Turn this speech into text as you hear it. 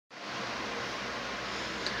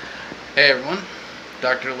Hey everyone,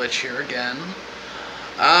 Dr. Lich here again.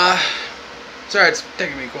 Uh, Sorry it's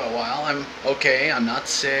taken me quite a while. I'm okay, I'm not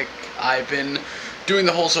sick. I've been doing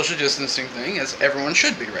the whole social distancing thing, as everyone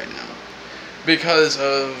should be right now, because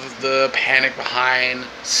of the panic behind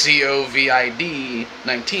COVID-19,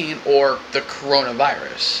 or the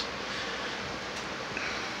coronavirus.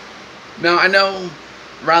 Now, I know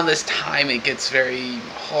around this time it gets very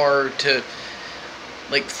hard to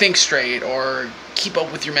think straight or keep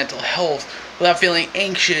up with your mental health without feeling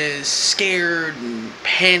anxious, scared, and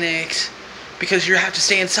panicked because you have to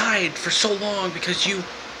stay inside for so long because you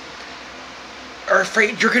are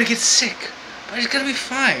afraid you're gonna get sick. But it's gonna be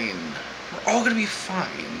fine. We're all gonna be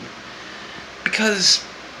fine because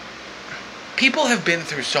people have been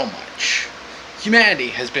through so much. Humanity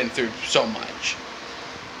has been through so much.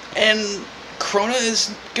 And Corona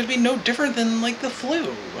is gonna be no different than the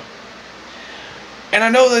flu. And I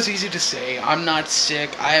know that's easy to say. I'm not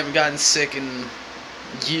sick. I haven't gotten sick in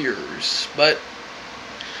years. But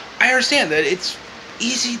I understand that it's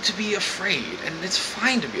easy to be afraid, and it's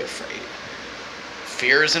fine to be afraid.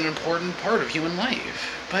 Fear is an important part of human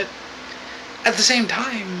life. But at the same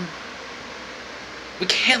time, we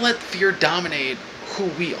can't let fear dominate who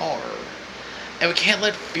we are. And we can't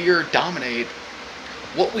let fear dominate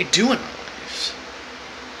what we do in our lives.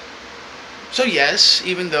 So yes,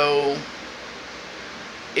 even though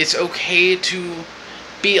it's okay to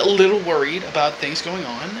be a little worried about things going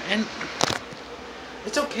on, and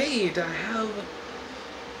it's okay to have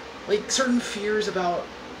certain fears about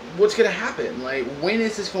what's going to happen. When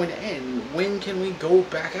is this going to end? When can we go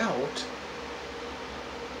back out?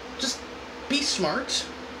 Just be smart,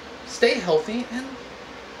 stay healthy, and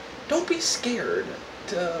don't be scared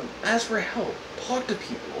to ask for help. Talk to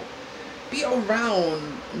people. Be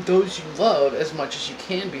around those you love as much as you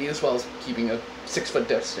can be, as well as keeping a 6-foot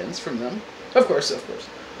distance from them. Of course.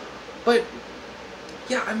 But,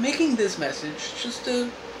 yeah, I'm making this message just to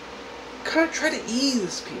kind of try to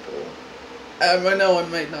ease people. I know I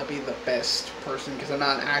might not be the best person because I'm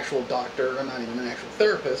not an actual doctor, I'm not even an actual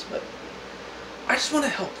therapist, but I just want to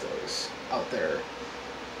help those out there.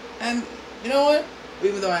 And, you know what?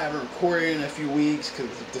 Even though I haven't recorded in a few weeks because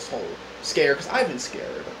of this whole scare, because I've been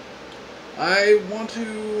scared, I want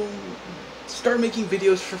to start making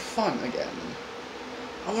videos for fun again.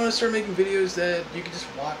 I want to start making videos that you can just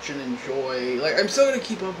watch and enjoy. I'm still going to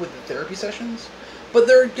keep up with the therapy sessions, but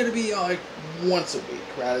they're going to be once a week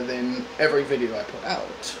rather than every video I put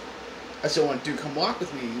out. I still want to do Come Walk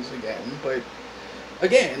With Me again, but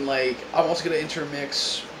again, I'm also going to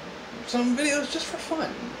intermix some videos just for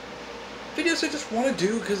fun. Videos I just want to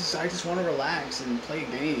do because I just want to relax and play a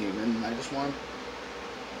game, and I just want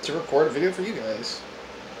to record a video for you guys.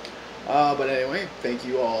 But anyway, thank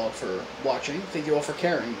you all for watching, thank you all for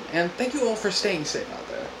caring, and thank you all for staying safe out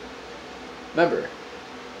there. Remember,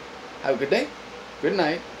 have a good day, good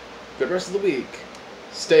night, good rest of the week,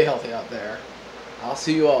 stay healthy out there. I'll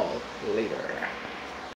see you all later.